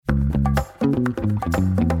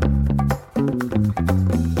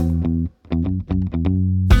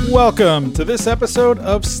Welcome to this episode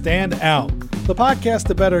of Stand Out, the podcast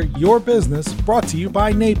to better your business, brought to you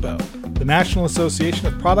by NAPO, the National Association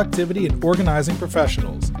of Productivity and Organizing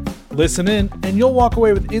Professionals. Listen in, and you'll walk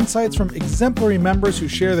away with insights from exemplary members who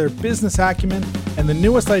share their business acumen and the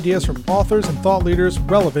newest ideas from authors and thought leaders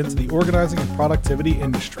relevant to the organizing and productivity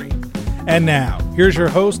industry. And now, here's your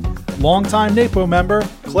host, longtime NAPO member,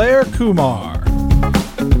 Claire Kumar.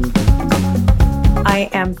 I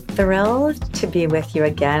am thrilled to be with you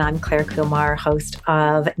again. I'm Claire Kumar, host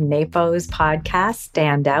of NAPO's podcast,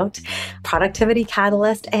 Stand Out, Productivity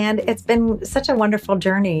Catalyst. And it's been such a wonderful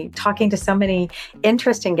journey talking to so many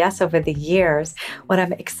interesting guests over the years. What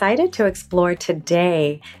I'm excited to explore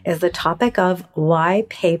today is the topic of why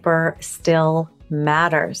paper still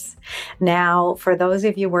matters. Now, for those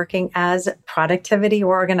of you working as productivity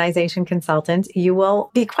or organization consultants, you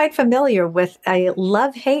will be quite familiar with a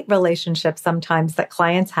love-hate relationship sometimes that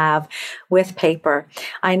clients have with paper.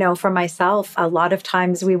 I know for myself, a lot of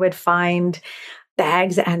times we would find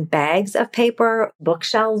bags and bags of paper,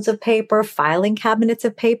 bookshelves of paper, filing cabinets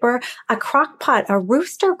of paper, a crock pot, a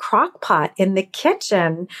Rooster crock pot in the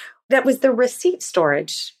kitchen that was the receipt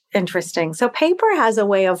storage. Interesting. So paper has a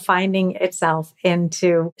way of finding itself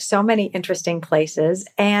into so many interesting places.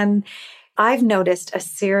 And I've noticed a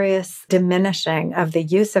serious diminishing of the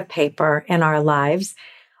use of paper in our lives.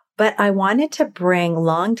 But I wanted to bring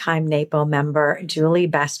longtime NAPO member Julie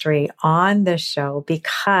Bestry on the show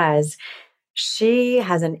because she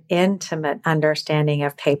has an intimate understanding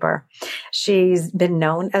of paper. She's been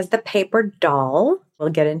known as the paper doll. We'll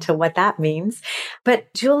get into what that means.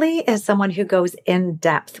 But Julie is someone who goes in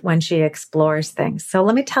depth when she explores things. So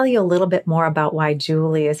let me tell you a little bit more about why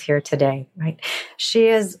Julie is here today, right? She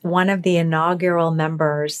is one of the inaugural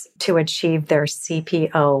members to achieve their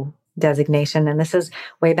CPO designation. And this is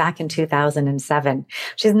way back in 2007.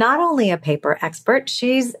 She's not only a paper expert,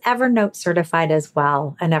 she's Evernote certified as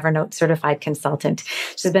well, an Evernote certified consultant.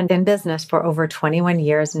 She's been in business for over 21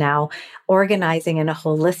 years now, organizing in a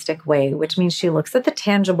holistic way, which means she looks at the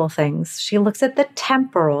tangible things. She looks at the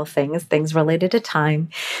temporal things, things related to time.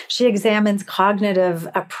 She examines cognitive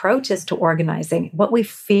approaches to organizing, what we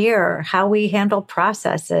fear, how we handle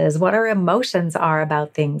processes, what our emotions are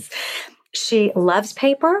about things. She loves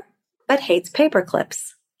paper, but hates paper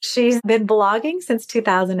clips. She's been blogging since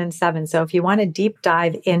 2007. So if you want to deep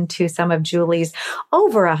dive into some of Julie's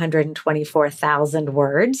over 124,000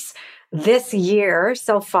 words this year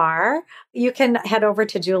so far, you can head over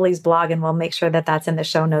to Julie's blog and we'll make sure that that's in the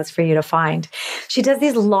show notes for you to find. She does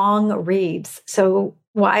these long reads. So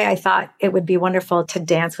why I thought it would be wonderful to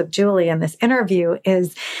dance with Julie in this interview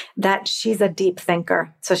is that she's a deep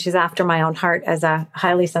thinker. So she's after my own heart as a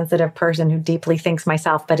highly sensitive person who deeply thinks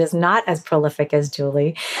myself, but is not as prolific as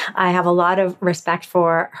Julie. I have a lot of respect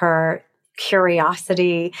for her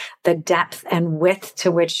curiosity, the depth and width to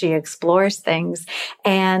which she explores things.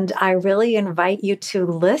 And I really invite you to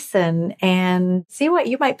listen and see what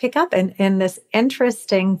you might pick up in this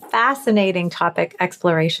interesting, fascinating topic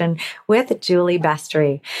exploration with Julie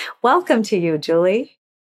Bestry. Welcome to you, Julie.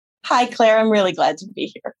 Hi, Claire. I'm really glad to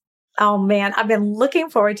be here. Oh man, I've been looking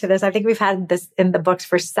forward to this. I think we've had this in the books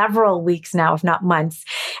for several weeks now, if not months.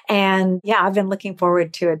 And yeah, I've been looking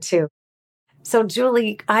forward to it too. So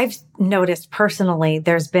Julie, I've noticed personally,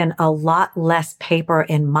 there's been a lot less paper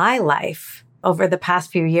in my life over the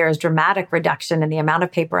past few years, dramatic reduction in the amount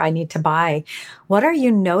of paper I need to buy. What are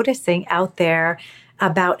you noticing out there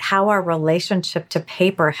about how our relationship to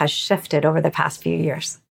paper has shifted over the past few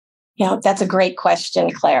years? Yeah, that's a great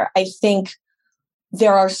question, Claire. I think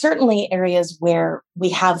there are certainly areas where we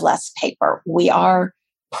have less paper. We are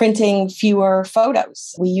printing fewer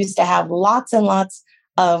photos. We used to have lots and lots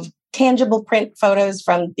of tangible print photos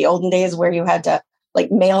from the olden days where you had to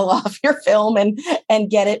mail off your film and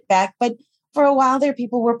get it back. But for a while there,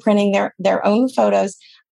 people were printing their own photos.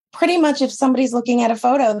 Pretty much if somebody's looking at a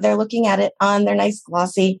photo, they're looking at it on their nice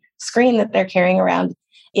glossy screen that they're carrying around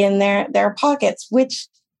in their pockets, which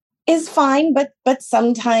is fine, but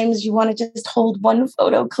sometimes you want to just hold one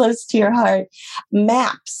photo close to your heart.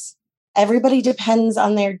 Maps. Everybody depends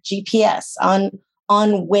on their GPS, on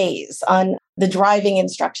Waze, on the driving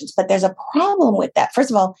instructions. But there's a problem with that.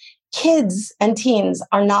 First of all, kids and teens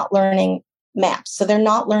are not learning maps. So they're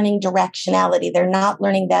not learning directionality. They're not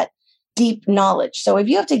learning that deep knowledge. So if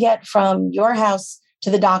you have to get from your house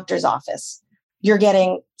to the doctor's office, you're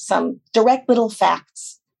getting some direct little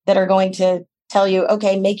facts that are going to tell you,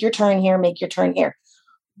 okay, make your turn here, make your turn here.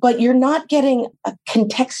 But you're not getting a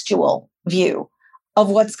contextual view of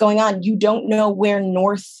what's going on. You don't know where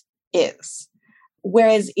north is.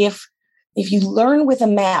 Whereas if you learn with a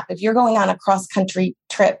map, if you're going on a cross-country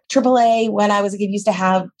AAA, when I was a kid, used to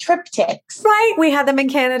have triptychs. Right. We had them in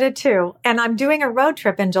Canada too. And I'm doing a road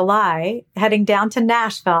trip in July, heading down to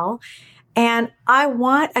Nashville. And I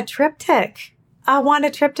want a triptych. I want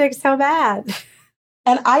a triptych so bad.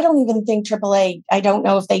 And I don't even think AAA, I don't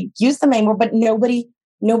know if they use them anymore, but nobody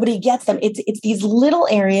gets them. It's these little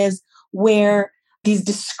areas where these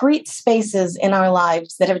discrete spaces in our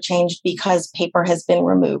lives that have changed because paper has been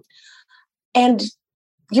removed. And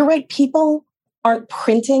you're right, people aren't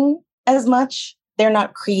printing as much. They're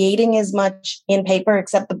not creating as much in paper,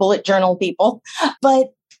 except the bullet journal people.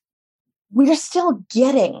 But we're still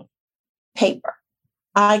getting paper.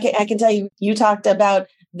 I can tell you, you talked about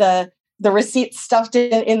the receipt stuffed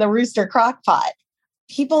in the Rooster crock pot.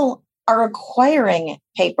 People are acquiring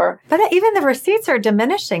paper. But even the receipts are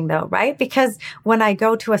diminishing though, right? Because when I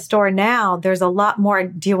go to a store now, there's a lot more,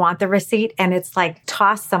 do you want the receipt? And it's like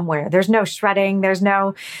tossed somewhere. There's no shredding.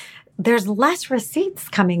 There's less receipts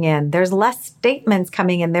coming in. There's less statements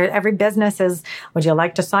coming in there. Every business is, would you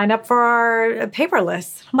like to sign up for our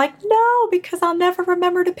paperless? I'm like, no, because I'll never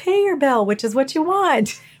remember to pay your bill, which is what you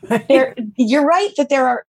want. You're right that there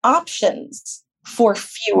are options for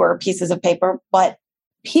fewer pieces of paper, but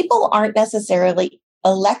people aren't necessarily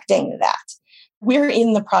electing that. We're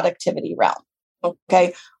in the productivity realm.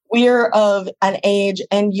 Okay. We're of an age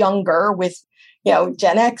and younger with,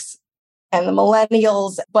 Gen X and the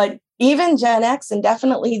millennials, but even Gen X and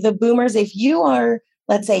definitely the boomers, if you are,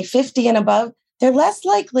 let's say 50 and above, they're less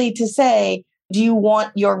likely to say, do you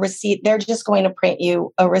want your receipt? They're just going to print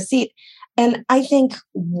you a receipt. And I think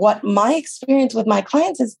what my experience with my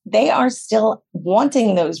clients is they are still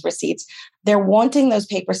wanting those receipts. They're wanting those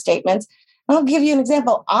paper statements. I'll give you an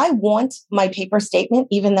example. I want my paper statement,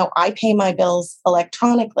 even though I pay my bills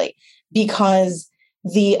electronically, because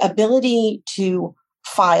the ability to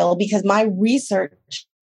file, because my research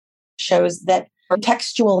shows that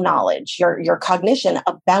textual knowledge, your cognition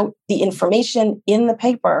about the information in the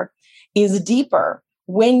paper is deeper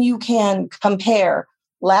when you can compare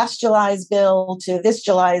last July's bill to this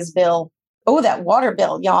July's bill. Oh, that water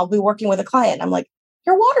bill. I'll be working with a client. I'm like,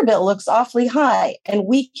 your water bill looks awfully high. And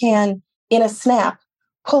we can, in a snap,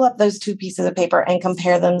 pull up those two pieces of paper and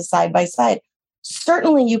compare them side by side.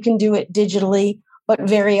 Certainly you can do it digitally, but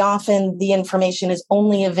very often the information is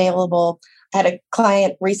only available. I had a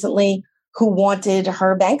client recently who wanted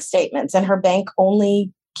her bank statements, and her bank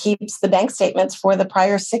only keeps the bank statements for the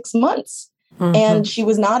prior 6 months. Mm-hmm. And she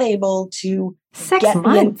was not able to 6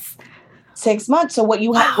 months. 6 months. So what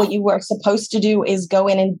you were supposed to do is go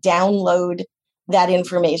in and download that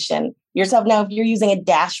information yourself. Now, if you're using a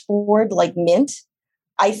dashboard like Mint,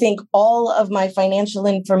 I think all of my financial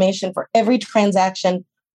information for every transaction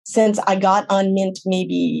since I got on Mint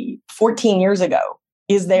maybe 14 years ago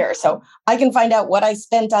is there. So I can find out what I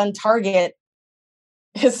spent on Target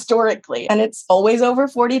historically. And it's always over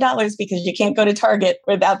 $40 because you can't go to Target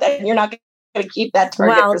without that. You're not going to keep that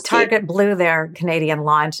Target receipt. Target blew their Canadian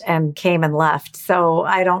launch and came and left. So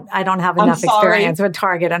I don't have enough experience with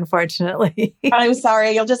Target, unfortunately. I'm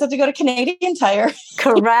sorry. You'll just have to go to Canadian Tire.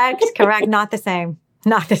 Correct. Not the same.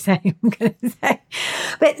 Not the same, I'm going to say.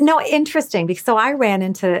 But no, interesting. Because so I ran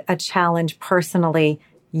into a challenge personally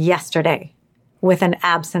yesterday with an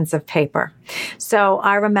absence of paper. So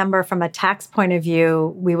I remember from a tax point of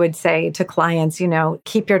view, we would say to clients,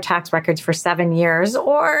 keep your tax records for 7 years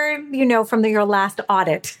or, from your last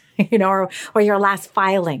audit, or your last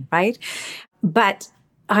filing, right? But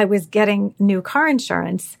I was getting new car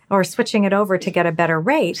insurance or switching it over to get a better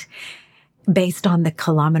rate based on the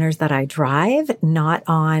kilometers that I drive, not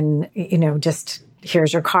on, just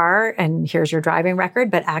here's your car and here's your driving record,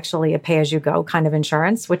 but actually a pay-as-you-go kind of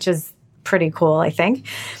insurance, which is pretty cool, I think.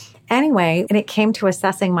 Anyway, and it came to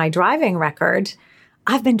assessing my driving record.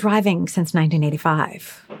 I've been driving since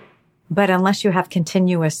 1985. But unless you have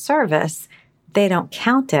continuous service, they don't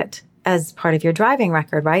count it as part of your driving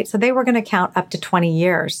record, right? So they were going to count up to 20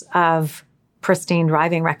 years of pristine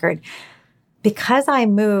driving record. Because I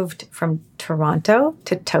moved from Toronto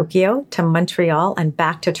to Tokyo to Montreal and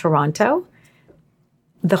back to Toronto,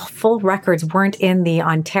 the full records weren't in the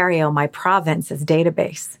Ontario, my province's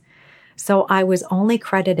database. So I was only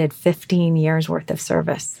credited 15 years worth of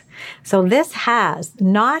service. So this has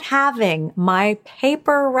not having my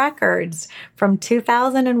paper records from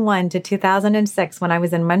 2001 to 2006 when I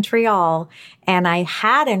was in Montreal and I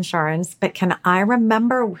had insurance, but can I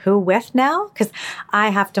remember who with now? Because I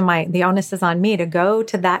have to, the onus is on me to go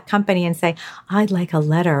to that company and say, I'd like a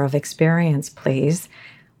letter of experience, please.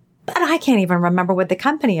 But I can't even remember what the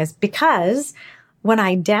company is because when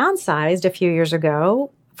I downsized a few years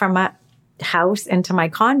ago from a house into my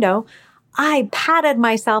condo, I patted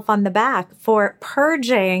myself on the back for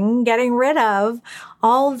getting rid of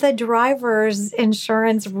all the driver's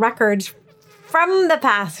insurance records from the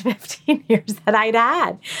past 15 years that I'd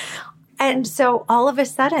had. And so all of a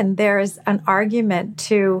sudden, there's an argument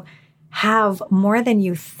to have more than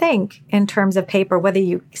you think in terms of paper, whether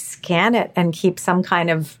you scan it and keep some kind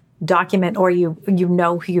of document or you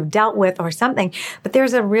know who you've dealt with or something. But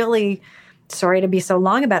there's a really, sorry to be so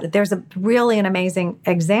long about it, there's a really an amazing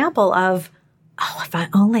example of, oh, if I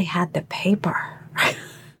only had the paper.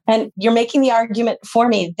 And you're making the argument for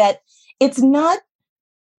me that it's not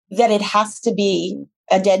that it has to be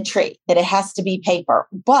a dead tree, that it has to be paper,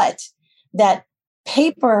 but that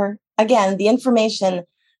paper, again, the information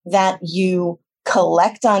that you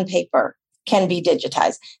collect on paper can be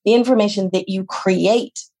digitized. The information that you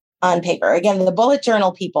create on paper, again, the bullet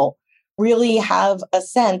journal people really have a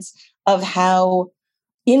sense of how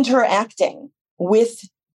interacting with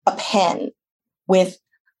a pen, with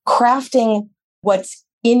crafting what's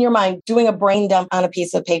in your mind, doing a brain dump on a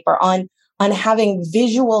piece of paper, on having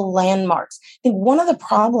visual landmarks. I think one of the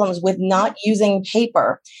problems with not using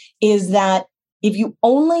paper is that if you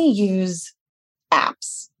only use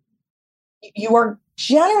apps, you are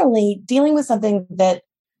generally dealing with something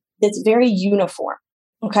that's very uniform.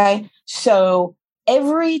 Okay. So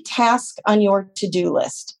every task on your to-do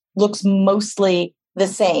list looks mostly the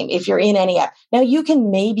same if you're in any app. Now you can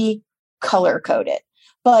maybe color code it,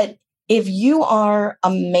 but if you are a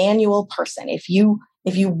manual person, if you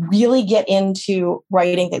really get into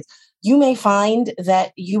writing things, you may find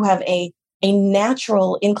that you have a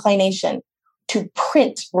natural inclination to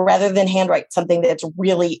print rather than handwrite something that's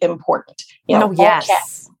really important.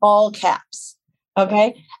 Yes. All caps.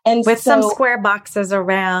 Okay. And with some square boxes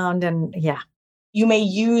around and you may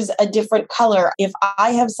use a different color. If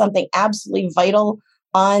I have something absolutely vital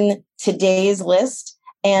on today's list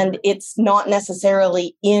and it's not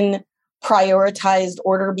necessarily in prioritized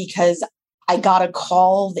order because I got a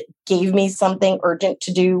call that gave me something urgent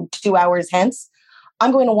to do 2 hours hence,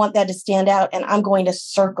 I'm going to want that to stand out and I'm going to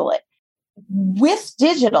circle it. With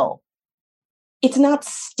digital, it's not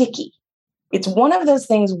sticky. It's one of those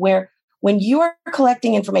things where when you are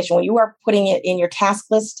collecting information, when you are putting it in your task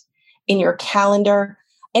list, in your calendar,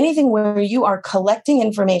 anything where you are collecting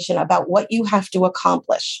information about what you have to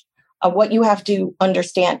accomplish, what you have to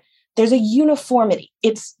understand, there's a uniformity.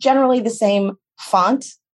 It's generally the same font,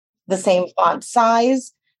 the same font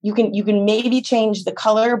size. You can maybe change the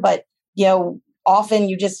color, but often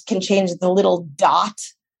you just can change the little dot,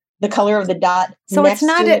 the color of the dot. So it's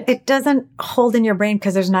not, it doesn't hold in your brain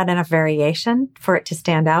because there's not enough variation for it to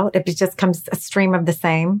stand out. It just comes a stream of the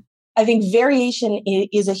same. I think variation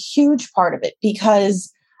is a huge part of it because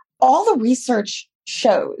all the research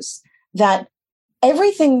shows that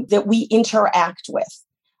everything that we interact with,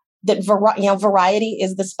 that variety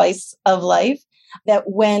is the spice of life, that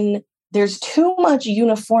when there's too much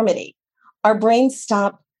uniformity, our brains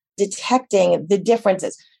stop detecting the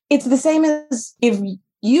differences. It's the same as if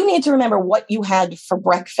you need to remember what you had for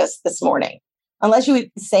breakfast this morning. Unless you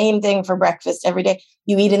eat the same thing for breakfast every day,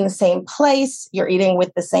 you eat in the same place, you're eating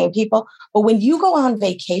with the same people. But when you go on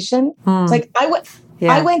vacation, it's like I went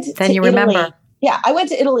to Italy. Remember. Yeah, I went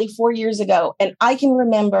to Italy 4 years ago, and I can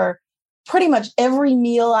remember pretty much every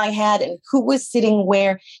meal I had and who was sitting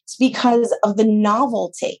where. It's because of the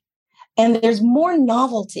novelty. And there's more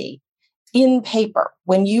novelty in paper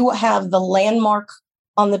when you have the landmark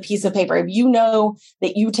on the piece of paper. If you know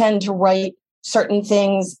that you tend to write certain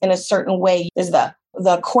things in a certain way, there's the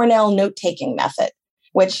Cornell note-taking method,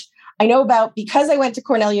 which I know about because I went to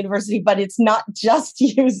Cornell University, but it's not just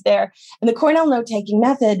used there. And the Cornell note-taking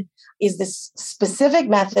method is this specific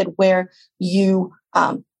method where you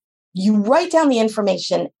write down the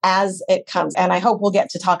information as it comes. And I hope we'll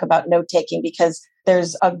get to talk about note-taking because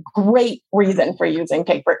there's a great reason for using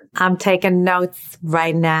paper. I'm taking notes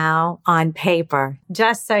right now on paper,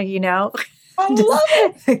 just so you know. I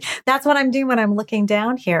love it. That's what I'm doing when I'm looking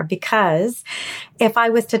down here, because if I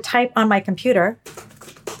was to type on my computer,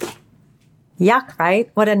 yuck,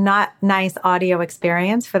 right? What a not nice audio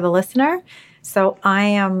experience for the listener. So I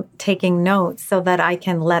am taking notes so that I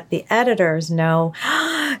can let the editors know,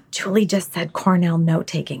 Julie just said Cornell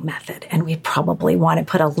note-taking method. And we probably want to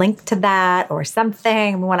put a link to that or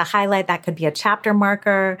something. We want to highlight that could be a chapter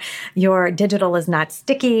marker. Your digital is not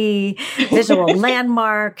sticky, visual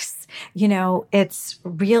landmarks. It's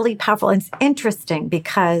really powerful. It's interesting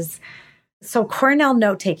because so Cornell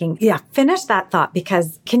note-taking, finish that thought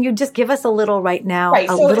because can you just give us a little right now,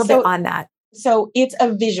 a little bit on that? So it's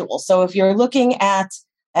a visual. So if you're looking at,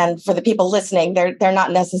 and for the people listening, they're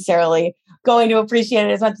not necessarily going to appreciate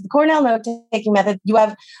it as much. The Cornell note-taking method, you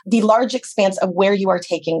have the large expanse of where you are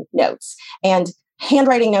taking notes. And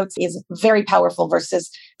handwriting notes is very powerful versus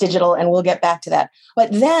digital, and we'll get back to that.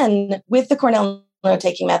 But then with the Cornell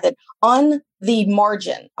note-taking method, on the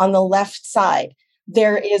margin, on the left side,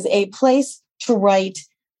 there is a place to write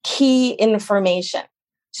key information.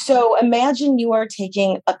 So imagine you are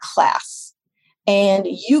taking a class and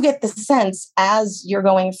you get the sense as you're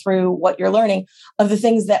going through what you're learning of the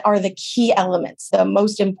things that are the key elements, the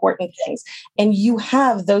most important things. And you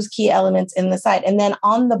have those key elements in the side. And then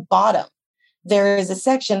on the bottom, there is a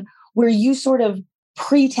section where you sort of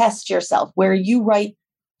pre-test yourself, where you write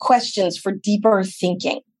questions for deeper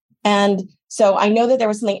thinking. And so I know that there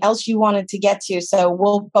was something else you wanted to get to. So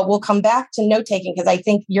we'll come back to note taking because I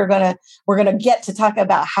think we're gonna get to talk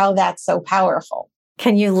about how that's so powerful.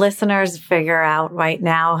 Can you listeners figure out right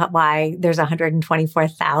now why there's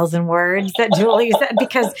 124,000 words that Julie said?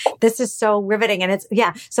 Because this is so riveting. And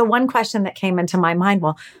So one question that came into my mind,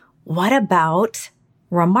 well, what about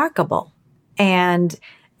Remarkable and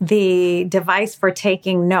the device for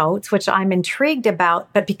taking notes, which I'm intrigued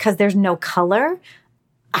about, but because there's no color,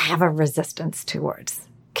 I have a resistance towards.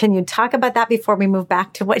 Can you talk about that before we move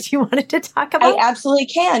back to what you wanted to talk about? I absolutely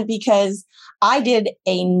can, because I did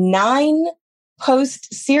a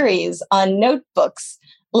 9-post series on notebooks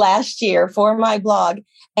last year for my blog.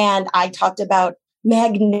 And I talked about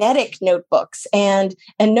magnetic notebooks and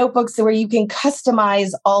notebooks where you can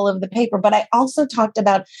customize all of the paper. But I also talked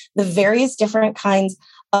about the various different kinds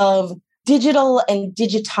of digital and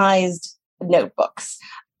digitized notebooks.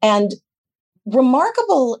 And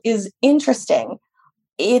Remarkable is interesting.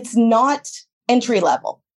 It's not entry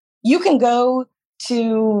level. You can go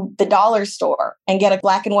to the dollar store and get a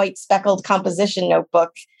black and white speckled composition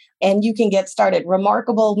notebook, and you can get started.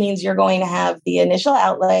 Remarkable means you're going to have the initial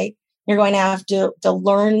outlay. You're going to have to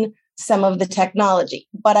learn some of the technology.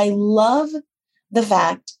 But I love the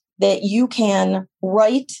fact that you can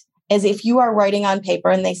write as if you are writing on paper.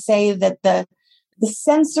 And they say that the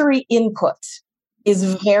sensory input is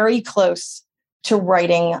very close to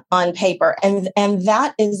writing on paper. And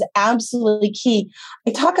that is absolutely key.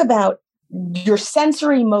 I talk about your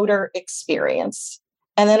sensory motor experience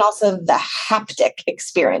and then also the haptic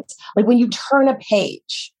experience. Like when you turn a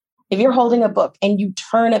page, if you're holding a book and you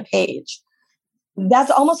turn a page, that's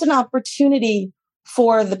almost an opportunity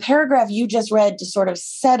for the paragraph you just read to sort of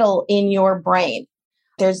settle in your brain.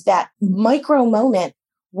 There's that micro moment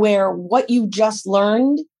where what you just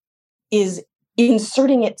learned is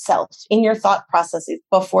inserting itself in your thought processes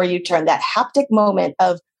before you turn. That haptic moment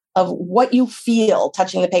of what you feel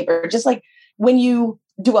touching the paper. Just like when you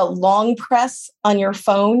do a long press on your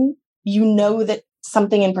phone, you know that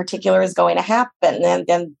something in particular is going to happen.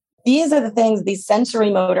 And these are the things, these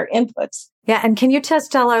sensory motor inputs. Yeah. And can you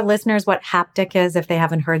just tell our listeners what haptic is if they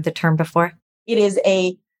haven't heard the term before? It is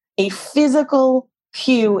a physical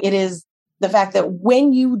cue. It is the fact that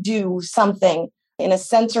when you do something in a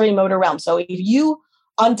sensory motor realm. So if you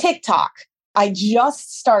on TikTok, I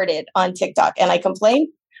just started on TikTok and I complained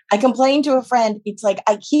to a friend. It's like,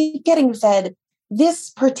 I keep getting fed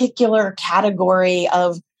this particular category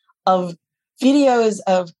of videos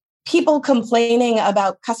of people complaining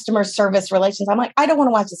about customer service relations. I'm like, I don't want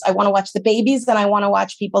to watch this. I want to watch the babies and I want to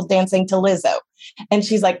watch people dancing to Lizzo. And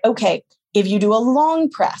she's like, okay, if you do a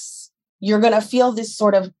long press, you're going to feel this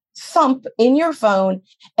sort of thump in your phone.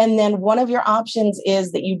 And then one of your options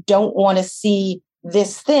is that you don't want to see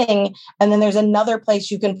this thing. And then there's another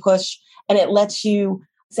place you can push and it lets you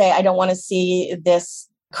say, I don't want to see this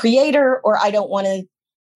creator, or I don't want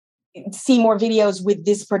to see more videos with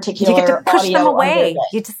this particular audio. You get to push them away.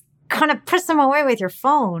 You just kind of push them away with your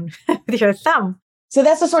phone, with your thumb. So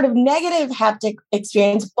that's a sort of negative haptic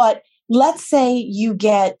experience. But let's say you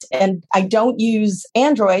get, and I don't use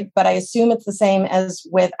Android, but I assume it's the same as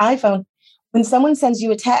with iPhone. When someone sends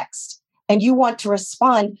you a text and you want to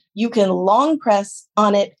respond, you can long press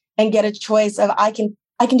on it and get a choice of, I can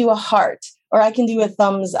do a heart or I can do a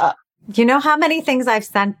thumbs up. You know how many things I've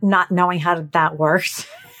sent not knowing how that works?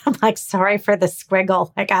 I'm like, sorry for the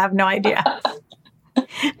squiggle. Like, I have no idea. But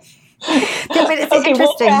it's okay,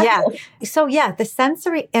 interesting. Yeah. So the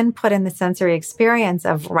sensory input and the sensory experience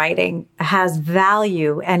of writing has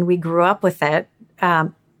value, and we grew up with it.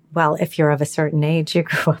 Well, if you're of a certain age, you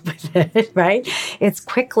grew up with it, right? It's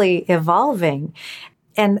quickly evolving.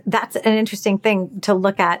 And that's an interesting thing to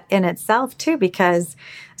look at in itself too, because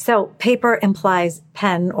so paper implies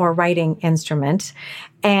pen or writing instrument.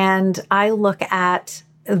 And I look at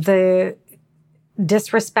the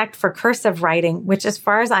disrespect for cursive writing, which as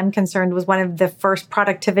far as I'm concerned was one of the first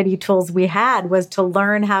productivity tools we had, was to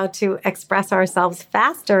learn how to express ourselves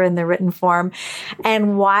faster in the written form,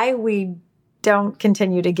 and why we don't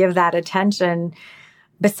continue to give that attention.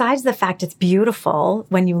 Besides the fact it's beautiful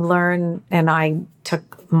when you learn, and I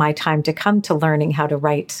took my time to come to learning how to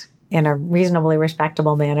write in a reasonably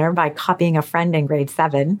respectable manner by copying a friend in grade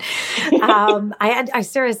 7. I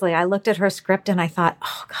seriously, I looked at her script and I thought,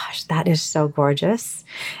 oh gosh, that is so gorgeous.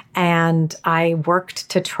 And I worked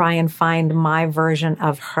to try and find my version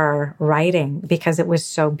of her writing because it was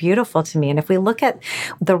so beautiful to me. And if we look at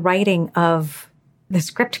the writing of the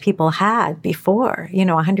script people had before,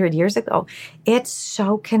 100 years ago, it's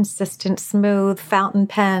so consistent, smooth, fountain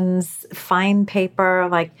pens, fine paper,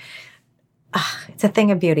 it's a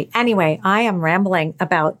thing of beauty. Anyway, I am rambling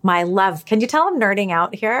about my love. Can you tell I'm nerding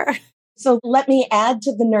out here? So let me add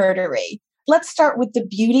to the nerdery. Let's start with the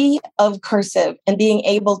beauty of cursive and being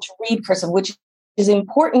able to read cursive, which is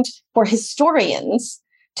important for historians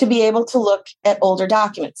to be able to look at older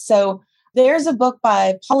documents. So there's a book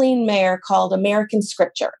by Pauline Maier called American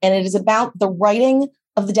Scripture, and it is about the writing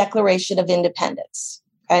of the Declaration of Independence.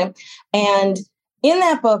 Okay. And in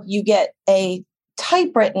that book, you get a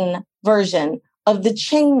typewritten version of the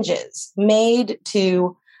changes made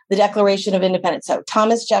to the Declaration of Independence. So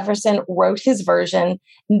Thomas Jefferson wrote his version.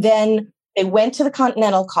 Then they went to the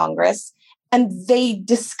Continental Congress and they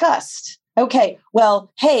discussed, okay,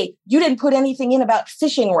 well, hey, you didn't put anything in about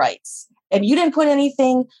fishing rights and you didn't put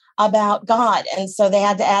anything about God. And so they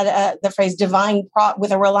had to add the phrase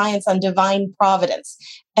with a reliance on divine providence.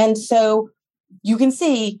 And so you can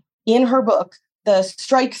see in her book, the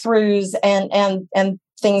strike throughs and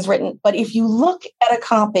things written. But if you look at a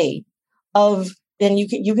copy of, then you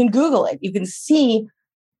can Google it. You can see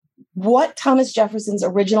what Thomas Jefferson's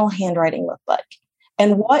original handwriting looked like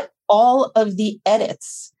and what all of the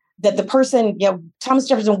edits that the person, Thomas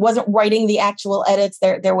Jefferson wasn't writing the actual edits.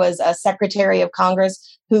 There was a Secretary of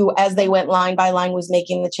Congress who, as they went line by line, was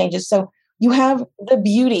making the changes. So you have the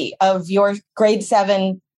beauty of your grade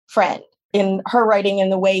 7 friend in her writing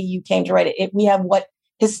and the way you came to write it. We have what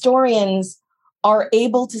historians are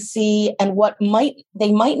able to see and what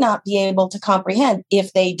they might not be able to comprehend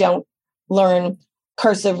if they don't learn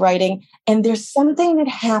cursive writing. And there's something that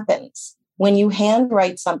happens when you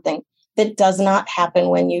handwrite something that does not happen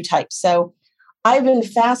when you type. So I've been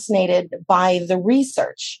fascinated by the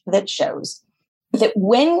research that shows that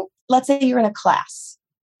when, let's say you're in a class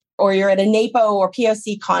or you're at a NAPO or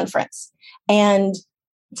POC conference and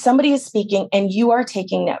somebody is speaking and you are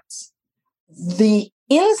taking notes, the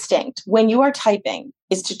instinct when you are typing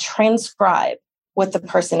is to transcribe what the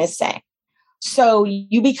person is saying. So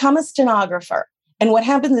you become a stenographer. And what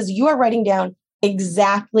happens is you are writing down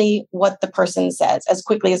exactly what the person says as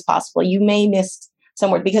quickly as possible. You may miss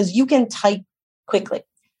some word because you can type quickly.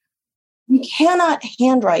 You cannot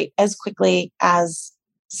handwrite as quickly as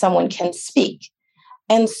someone can speak.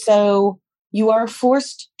 And so you are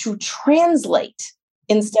forced to translate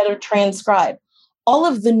instead of transcribe. All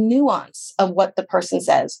of the nuance of what the person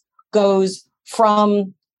says goes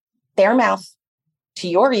from their mouth to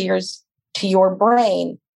your ears to your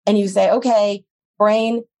brain. And you say, okay,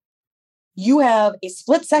 brain, you have a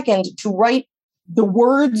split second to write the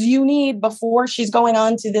words you need before she's going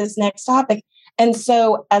on to this next topic. And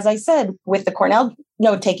so, as I said, with the Cornell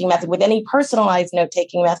note-taking method, with any personalized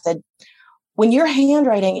note-taking method, when you're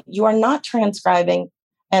handwriting, you are not transcribing,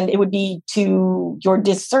 and it would be to your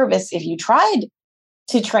disservice if you tried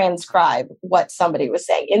to transcribe what somebody was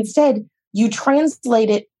saying. Instead, you translate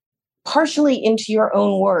it partially into your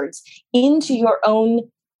own words, into your own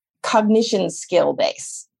cognition skill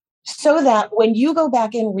base, so that when you go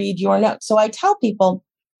back and read your notes. So I tell people,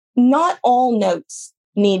 not all notes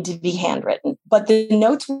need to be handwritten, but the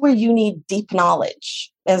notes where you need deep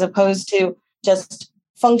knowledge as opposed to just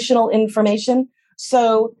functional information.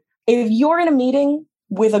 So if you're in a meeting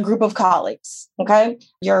with a group of colleagues, okay,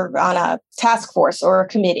 you're on a task force or a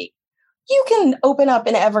committee, you can open up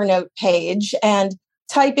an Evernote page and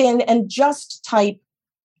type in and just type,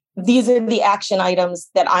 these are the action items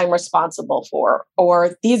that I'm responsible for,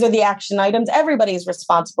 or these are the action items everybody's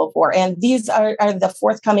responsible for, and these are the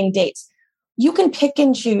forthcoming dates. You can pick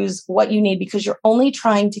and choose what you need because you're only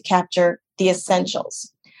trying to capture the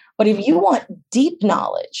essentials. But if you want deep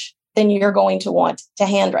knowledge, then you're going to want to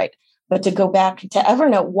handwrite. But to go back to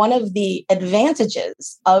Evernote, one of the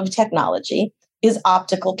advantages of technology is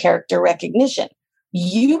optical character recognition.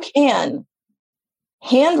 You can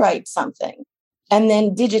handwrite something and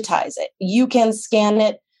then digitize it. You can scan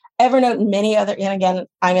it. Evernote and many other, and again,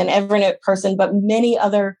 I'm an Evernote person, but many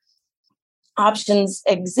other options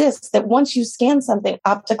exist that once you scan something,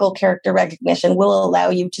 optical character recognition will allow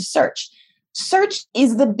you to search. Search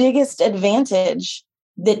is the biggest advantage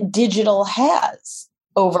that digital has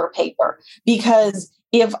over paper, because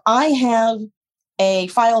if I have a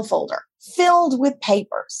file folder filled with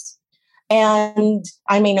papers and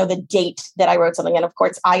I may know the date that I wrote something, and of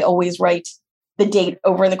course I always write the date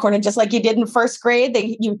over in the corner, just like you did in first grade.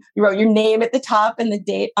 You wrote your name at the top and the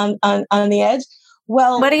date on the edge.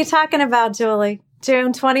 Well, what are you talking about, Julie?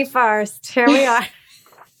 June 21st. Here we are.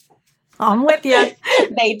 I'm with you.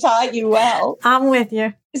 They taught you well. I'm with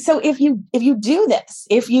you. So if you do this,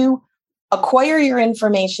 if you acquire your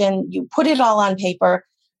information, you put it all on paper,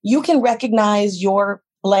 you can recognize your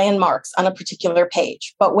landmarks on a particular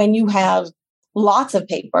page. But when you have lots of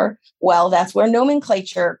paper, well, that's where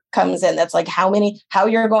nomenclature comes in. That's like how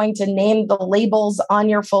you're going to name the labels on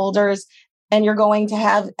your folders, and you're going to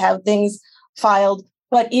have things filed.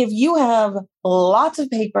 But if you have lots of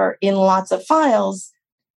paper in lots of files,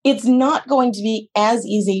 it's not going to be as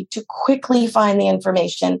easy to quickly find the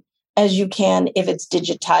information as you can if it's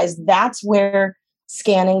digitized. That's where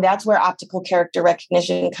scanning, that's where optical character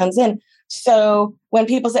recognition comes in. So when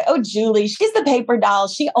people say, oh, Julie, she's the paper doll,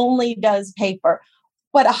 she only does paper.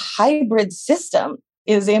 But a hybrid system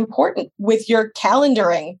is important with your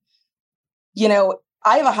calendaring. You know,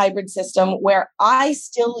 I have a hybrid system where I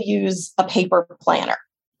still use a paper planner.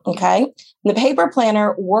 Okay. And the paper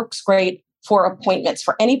planner works great for appointments,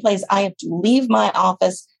 for any place I have to leave my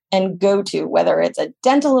office and go to, whether it's a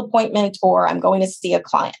dental appointment or I'm going to see a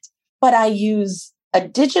client. But I use a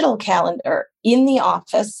digital calendar in the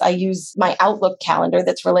office. I use my Outlook calendar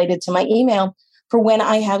that's related to my email for when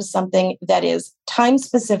I have something that is time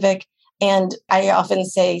specific, and I often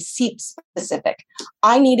say seat specific.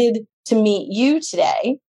 I needed to meet you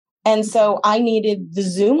today, and so I needed the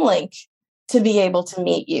Zoom link to be able to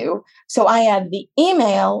meet you. So I add the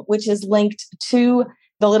email, which is linked to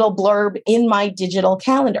the little blurb in my digital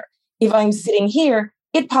calendar. If I'm sitting here,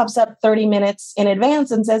 it pops up 30 minutes in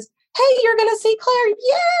advance and says, hey, you're going to see Claire.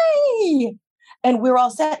 Yay! And we're all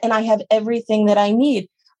set. And I have everything that I need.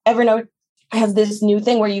 Evernote has this new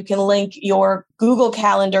thing where you can link your Google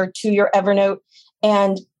Calendar to your Evernote,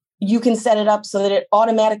 and you can set it up so that it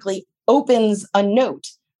automatically opens a note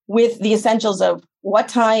with the essentials of what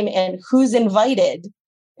time and who's invited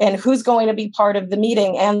and who's going to be part of the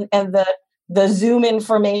meeting, and the Zoom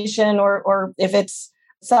information, or if it's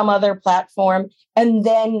some other platform. And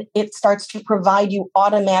then it starts to provide you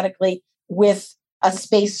automatically with a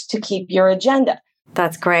space to keep your agenda.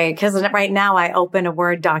 That's great. Because right now I open a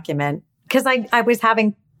Word document because I was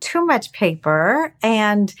having too much paper,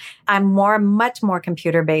 and I'm much more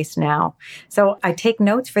computer based now. So I take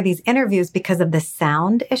notes for these interviews because of the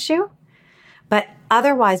sound issue. But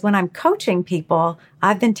otherwise, when I'm coaching people,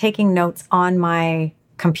 I've been taking notes on my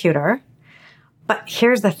computer. But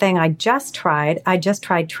here's the thing I just tried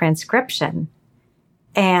transcription,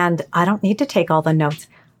 and I don't need to take all the notes.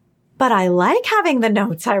 But I like having the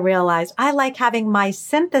notes, I realized. I like having my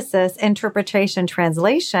synthesis, interpretation,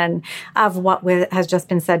 translation of what has just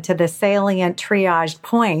been said to the salient triaged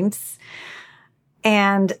points.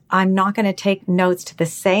 And I'm not going to take notes to the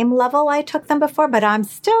same level I took them before, but I'm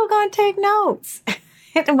still going to take notes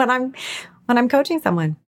when I'm coaching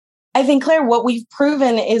someone. I think, Claire, what we've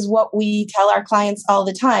proven is what we tell our clients all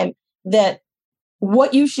the time, that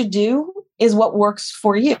what you should do is what works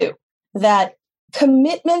for you. That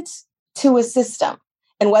commitment to a system,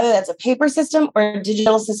 and whether that's a paper system or a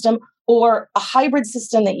digital system or a hybrid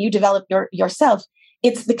system that you develop yourself,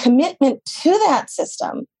 it's the commitment to that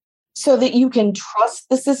system so that you can trust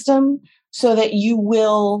the system, so that you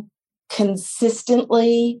will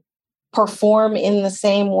consistently perform in the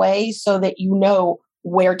same way, so that you know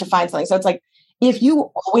where to find something. So it's like, if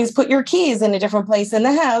you always put your keys in a different place in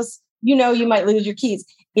the house, you know you might lose your keys.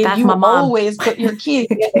 If That's you my mom. always put your keys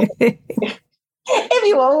if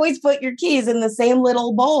you always put your keys in the same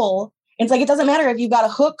little bowl, it's like, it doesn't matter if you've got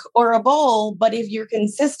a hook or a bowl, but if you're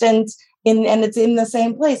consistent and it's in the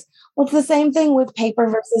same place. Well, it's the same thing with paper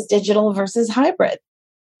versus digital versus hybrid.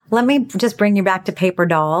 Let me just bring you back to Paper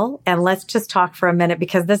Doll, and let's just talk for a minute,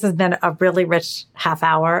 because this has been a really rich half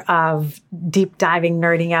hour of deep diving,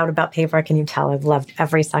 nerding out about paper. Can you tell I've loved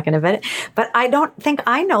every second of it? But I don't think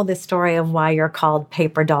I know the story of why you're called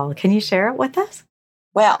Paper Doll. Can you share it with us?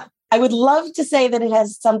 Well, I would love to say that it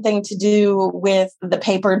has something to do with the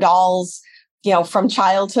paper dolls, from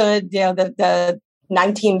childhood, the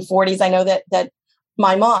 1940s. I know that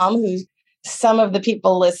my mom, who some of the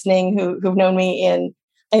people listening who've known me in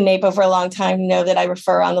NAPO for a long time know that I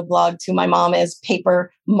refer on the blog to my mom as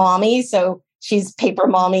Paper Mommy. So She's Paper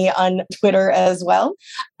Mommy on Twitter as well.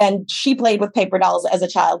 And she played with paper dolls as a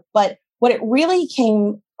child. But what it really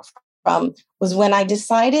came from was when I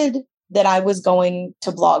decided that I was going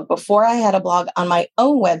to blog. Before I had a blog on my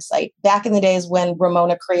own website, back in the days when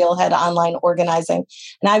Ramona Creel had online organizing.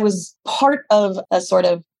 And I was part of a sort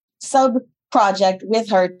of sub project with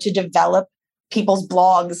her to develop people's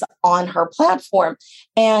blogs on her platform.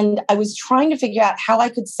 And I was trying to figure out how I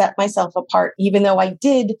could set myself apart, even though I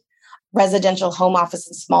did residential home office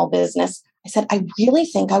and small business. I said, I really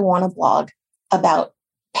think I want to blog about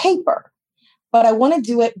paper, but I want to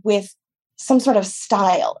do it with some sort of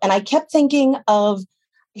style. And I kept thinking of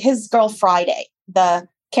His Girl Friday, the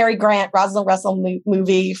Cary Grant, Rosalind Russell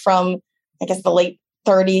movie from, I guess, the late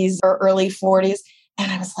 30s or early 40s.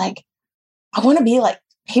 And I was like, I want to be like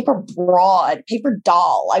Paper Broad, Paper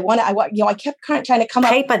Doll. I kept trying to come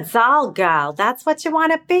Paper doll girl. That's what you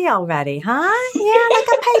want to be already, huh? Yeah, like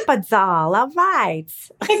a paper doll. All right.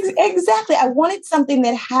 Exactly. I wanted something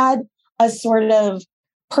that had a sort of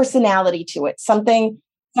personality to it, something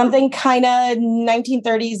kind of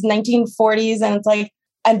 1930s, 1940s. And it's like,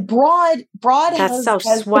 and broad. That's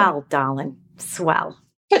has swell, darling. Swell.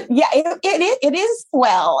 Yeah, it is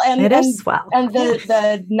swell. And it is swell. And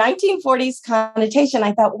the 1940s connotation,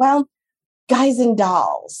 I thought, well, guys and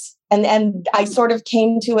dolls. And I sort of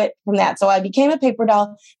came to it from that. So I became a paper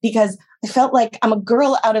doll because I felt like I'm a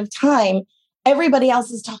girl out of time. Everybody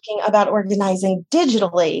else is talking about organizing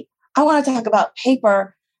digitally. I want to talk about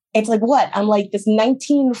paper. It's like, what? I'm like this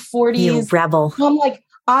 1940s you rebel. I'm like,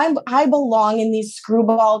 I belong in these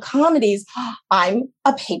screwball comedies. I'm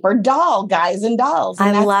a paper doll, guys and dolls.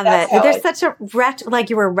 And I love it. There's such a like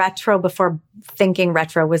you were retro before thinking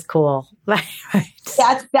retro was cool. Right.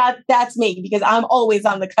 That's me, because I'm always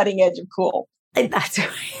on the cutting edge of cool. That's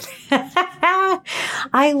right.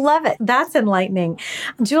 I love it. That's enlightening.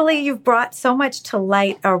 Julie, you've brought so much to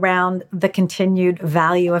light around the continued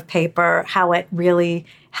value of paper, how it really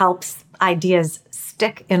helps ideas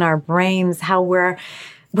stick in our brains, how we're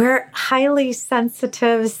highly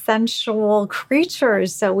sensitive, sensual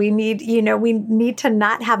creatures. So we need to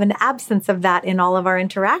not have an absence of that in all of our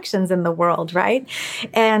interactions in the world, right?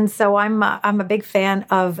 And so I'm a big fan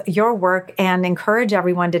of your work and encourage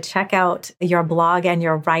everyone to check out your blog and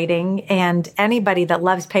your writing. And anybody that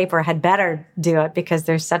loves paper had better do it because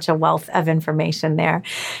there's such a wealth of information there.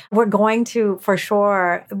 We're going to, for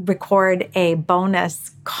sure, record a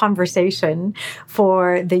bonus conversation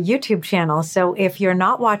for the YouTube channel. So if you're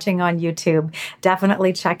not watching on YouTube,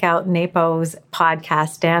 definitely check out NAPO's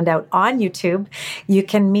podcast Standout on YouTube. You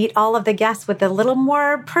can meet all of the guests with a little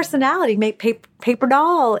more personality, make paper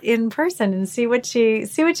doll in person and see what she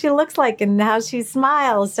looks like and how she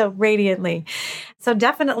smiles so radiantly. So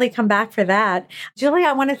definitely come back for that. Julie,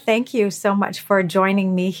 I want to thank you so much for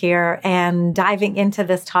joining me here and diving into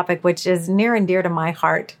this topic, which is near and dear to my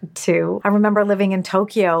heart too. I remember living in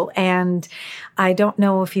Tokyo, and I don't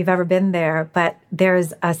know if you've ever been there, but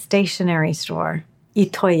there's a stationery store,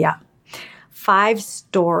 Itoya. 5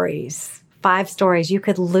 stories. You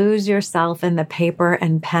could lose yourself in the paper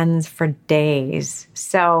and pens for days.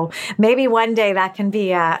 So maybe one day that can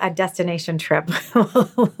be a destination trip.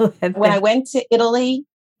 When I went to Italy,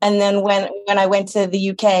 and then when I went to the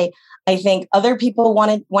UK, I think other people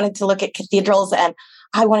wanted to look at cathedrals, and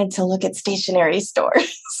I wanted to look at stationery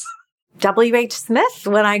stores. W.H. Smith,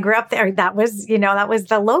 when I grew up there, that was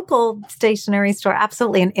the local stationery store.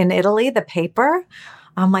 Absolutely. In Italy, the paper.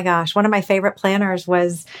 Oh my gosh. One of my favorite planners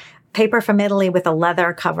was paper from Italy with a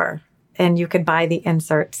leather cover, and you could buy the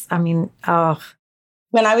inserts. I mean, oh.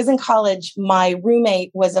 When I was in college, my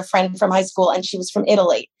roommate was a friend from high school, and she was from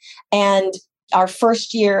Italy. And our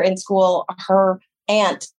first year in school, her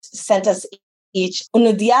aunt sent us each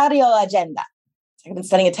un diario agenda. I've been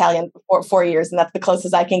studying Italian for 4 years, and that's the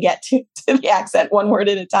closest I can get to the accent, one word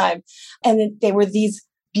at a time. And they were these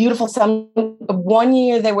beautiful, one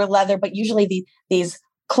year they were leather, but usually these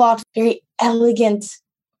cloth, very elegant,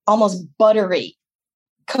 almost buttery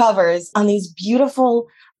covers on these beautiful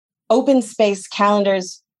open space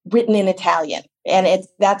calendars written in Italian. And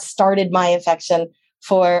that started my affection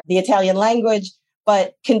for the Italian language,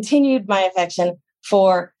 but continued my affection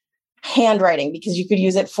for handwriting, because you could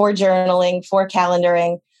use it for journaling, for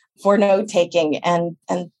calendaring, for note taking. And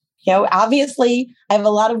obviously I have a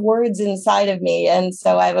lot of words inside of me. And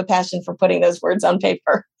so I have a passion for putting those words on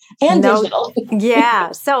paper. And digital.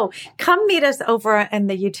 Yeah. So come meet us over in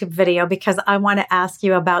the YouTube video, because I want to ask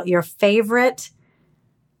you about your favorite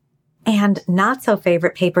and not so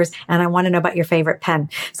favorite papers. And I want to know about your favorite pen.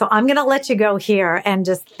 So I'm going to let you go here and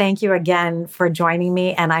just thank you again for joining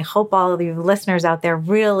me. And I hope all of you listeners out there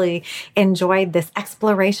really enjoyed this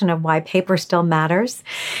exploration of why paper still matters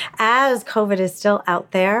as COVID is still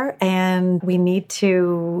out there. And we need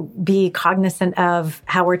to be cognizant of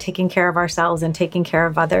how we're taking care of ourselves and taking care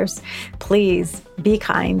of others. Please be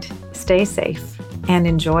kind, stay safe, and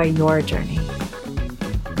enjoy your journey.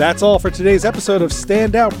 That's all for today's episode of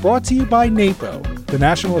Stand Out, brought to you by NAPO, the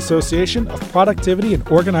National Association of Productivity and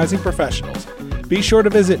Organizing Professionals. Be sure to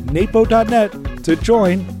visit napo.net to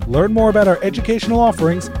join, learn more about our educational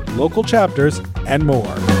offerings, local chapters, and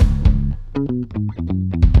more.